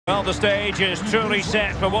Well, the stage is truly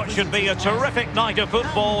set for what should be a terrific night of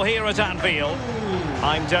football here at Anfield.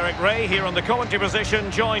 I'm Derek Ray here on the commentary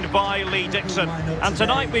position, joined by Lee Dixon. And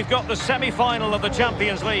tonight we've got the semi-final of the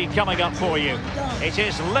Champions League coming up for you. It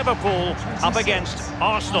is Liverpool up against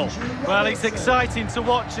Arsenal. Well, it's exciting to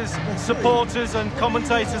watch as supporters and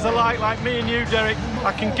commentators alike, like me and you, Derek.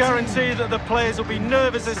 I can guarantee that the players will be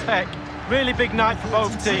nervous as heck. Really big night for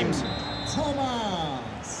both teams.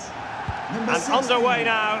 And underway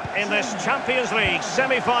now in this Champions League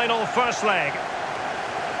semi-final first leg.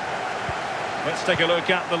 Let's take a look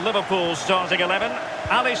at the Liverpool starting 11.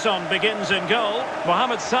 Alisson begins in goal.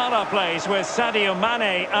 Mohamed Salah plays with Sadio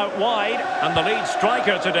Mane out wide. And the lead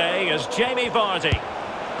striker today is Jamie Vardy.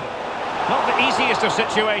 Not the easiest of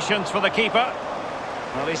situations for the keeper.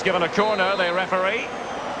 Well, he's given a corner, the referee.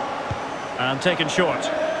 And taken short.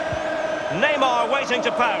 Neymar waiting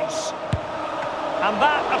to pounce. And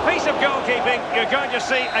that, a piece of goalkeeping you're going to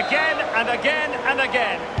see again and again and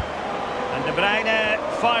again. And De Bruyne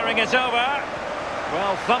firing it over.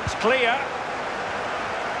 Well, thumped clear.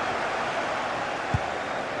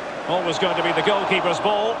 Always going to be the goalkeeper's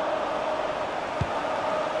ball.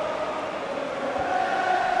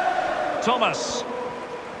 Thomas.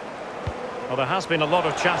 Well, there has been a lot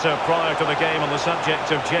of chatter prior to the game on the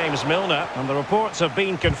subject of James Milner, and the reports have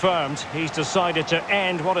been confirmed. He's decided to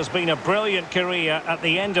end what has been a brilliant career at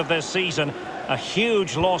the end of this season. A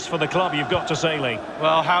huge loss for the club, you've got to say, Lee.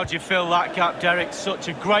 Well, how do you fill that gap, Derek? Such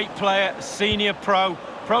a great player, a senior pro.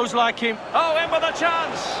 Pros like him. Oh, in with a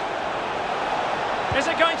chance. Is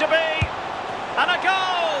it going to be? And a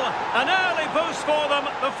goal! An early boost for them.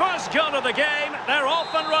 The first goal of the game. They're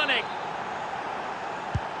off and running.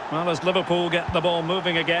 Well, as Liverpool get the ball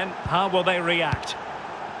moving again, how will they react?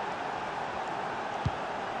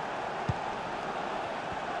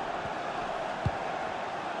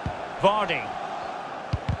 Vardy.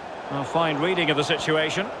 A fine reading of the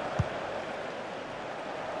situation.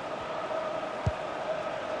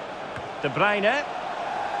 De Bruyne.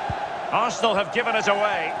 Arsenal have given it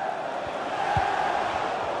away.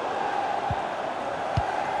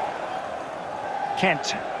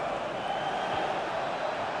 Kent.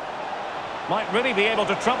 Might really be able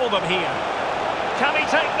to trouble them here. Can he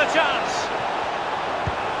take the chance?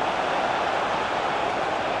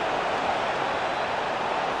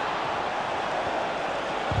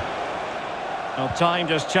 Well, timed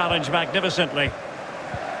his challenge magnificently.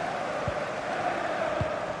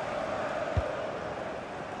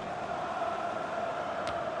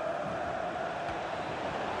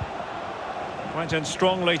 Went in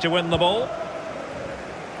strongly to win the ball.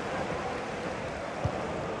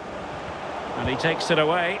 And he takes it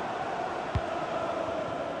away.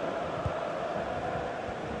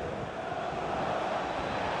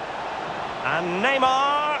 And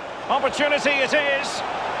Neymar. Opportunity it is.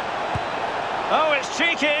 Oh, it's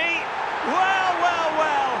cheeky. Well, well,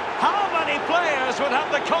 well. How many players would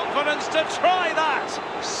have the confidence to try that?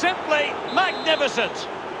 Simply magnificent.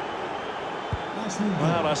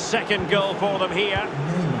 Well, a second goal for them here.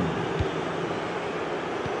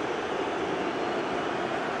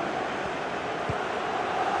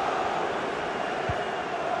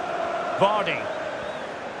 Vardy.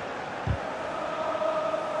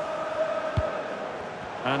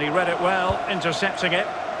 And he read it well, intercepting it.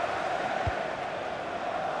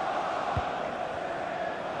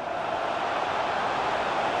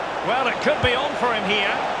 Well, it could be on for him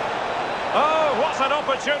here. Oh, what an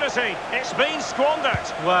opportunity. It's been squandered.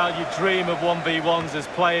 Well, you dream of 1v1s as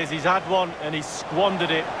players. He's had one and he's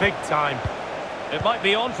squandered it big time. It might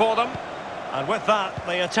be on for them. And with that,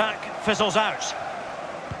 the attack fizzles out.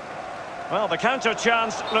 Well, the counter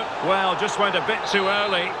chance, look, well, just went a bit too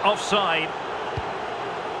early, offside.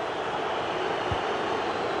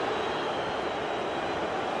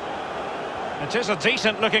 It is a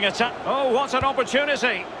decent-looking attack. Oh, what an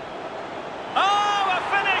opportunity. Oh, a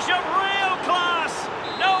finish of real class.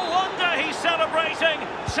 No wonder he's celebrating.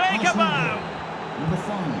 Take a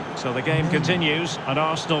bow. So the game continues, and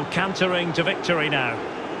Arsenal cantering to victory now.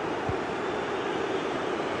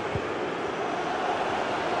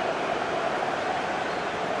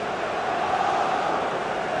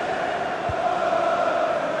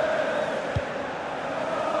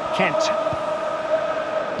 Kent.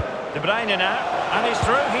 De Bruyne now, and he's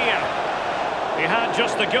through here. He had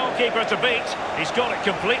just the goalkeeper to beat. He's got it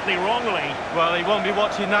completely wrongly. Well, he won't be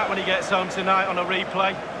watching that when he gets home tonight on a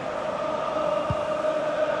replay.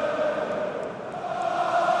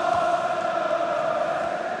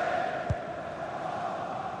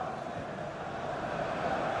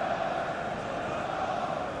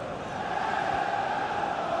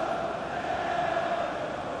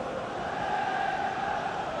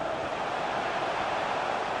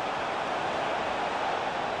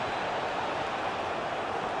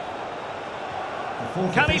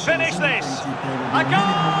 Can he finish this? A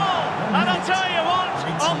goal! And I'll tell you what,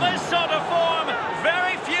 on this sort of form,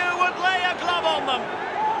 very few would lay a glove on them.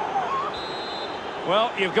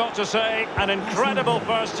 Well, you've got to say, an incredible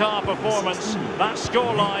first-half performance. That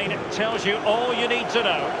scoreline tells you all you need to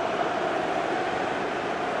know.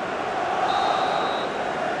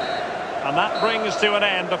 And that brings to an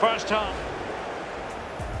end the first half.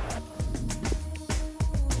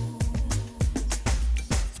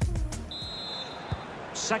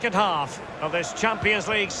 Second half of this Champions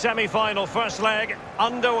League semi-final first leg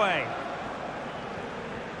underway.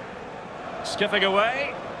 Skipping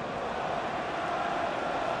away.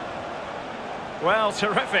 Well,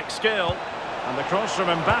 terrific skill. And the cross from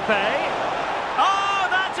Mbappe. Oh,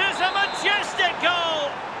 that is a majestic goal!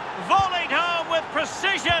 Volleyed home with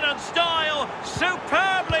precision and style.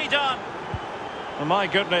 Superbly done. Oh, my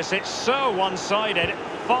goodness, it's so one-sided.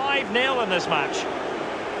 5-0 in this match.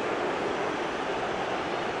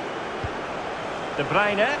 De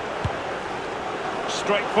Bruyne.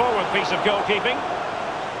 Straightforward piece of goalkeeping.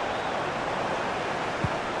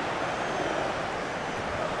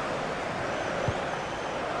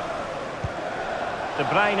 De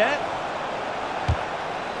Bruyne.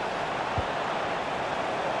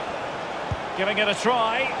 Giving it a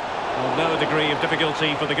try. Well, no degree of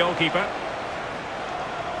difficulty for the goalkeeper.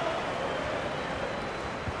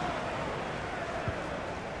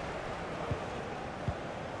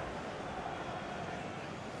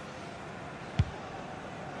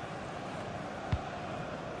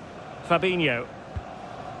 Fabinho.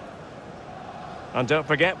 And don't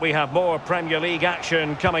forget, we have more Premier League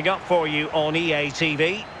action coming up for you on EA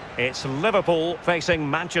TV. It's Liverpool facing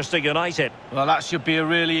Manchester United. Well, that should be a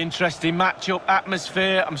really interesting match-up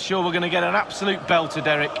atmosphere. I'm sure we're going to get an absolute belter,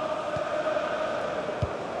 Derek.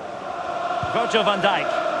 Virgil van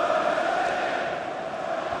Dijk.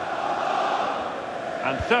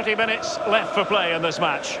 And 30 minutes left for play in this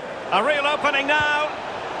match. A real opening now.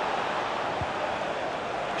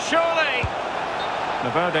 Surely. The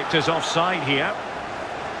verdict is offside here.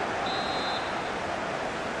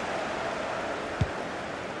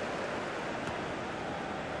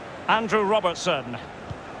 Andrew Robertson.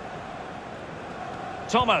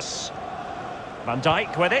 Thomas. Van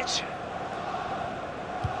Dijk with it.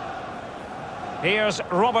 Here's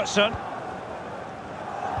Robertson.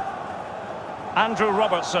 Andrew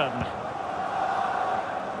Robertson.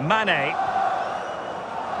 Mane.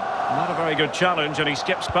 Not a very good challenge, and he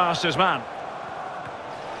skips past his man.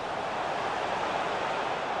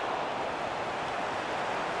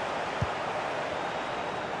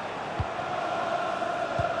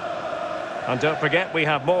 And don't forget, we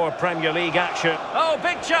have more Premier League action. Oh,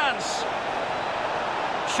 big chance!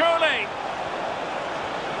 Surely!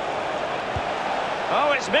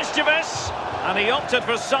 Oh, it's mischievous! And he opted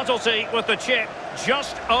for subtlety with the chip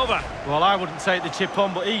just over. Well, I wouldn't take the chip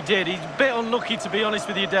on, but he did. He's a bit unlucky, to be honest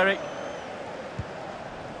with you, Derek.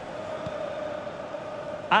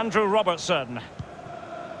 Andrew Robertson.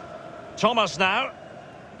 Thomas now.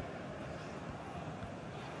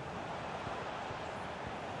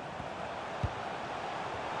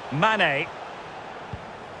 Mane.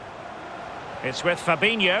 It's with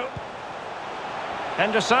Fabinho.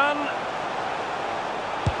 Henderson.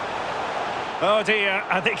 Oh dear,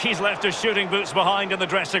 I think he's left his shooting boots behind in the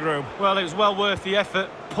dressing room. Well, it was well worth the effort.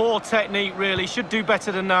 Poor technique, really. Should do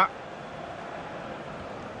better than that.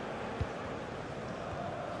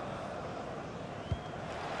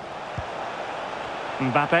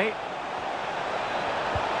 Mbappe.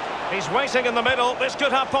 He's waiting in the middle. This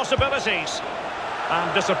could have possibilities.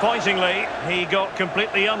 And disappointingly, he got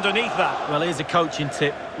completely underneath that. Well, here's a coaching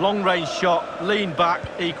tip. Long-range shot, lean back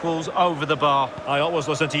equals over the bar. I always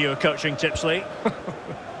listen to your coaching tips, Lee.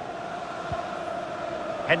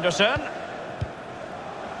 Henderson.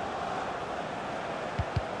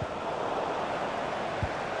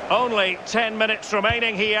 Only 10 minutes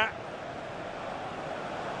remaining here.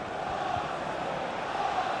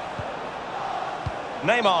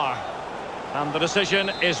 Neymar. And the decision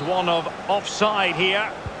is one of offside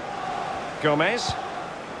here. Gomez.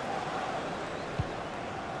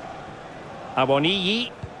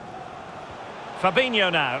 Awoniyi.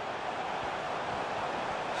 Fabinho now.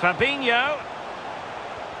 Fabinho.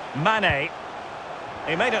 Mane.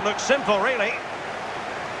 He made it look simple, really.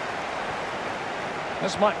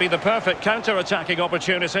 This might be the perfect counter-attacking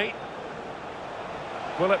opportunity.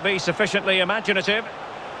 Will it be sufficiently imaginative?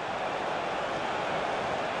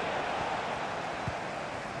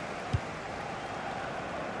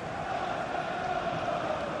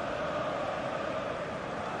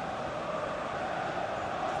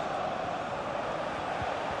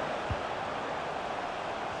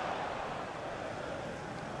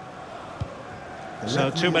 So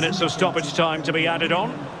 2 minutes of stoppage time to be added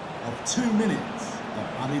on. Of 2 minutes of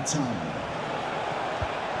added time.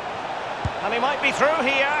 And he might be through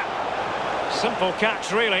here. Simple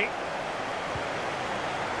catch, really.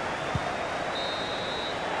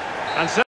 And so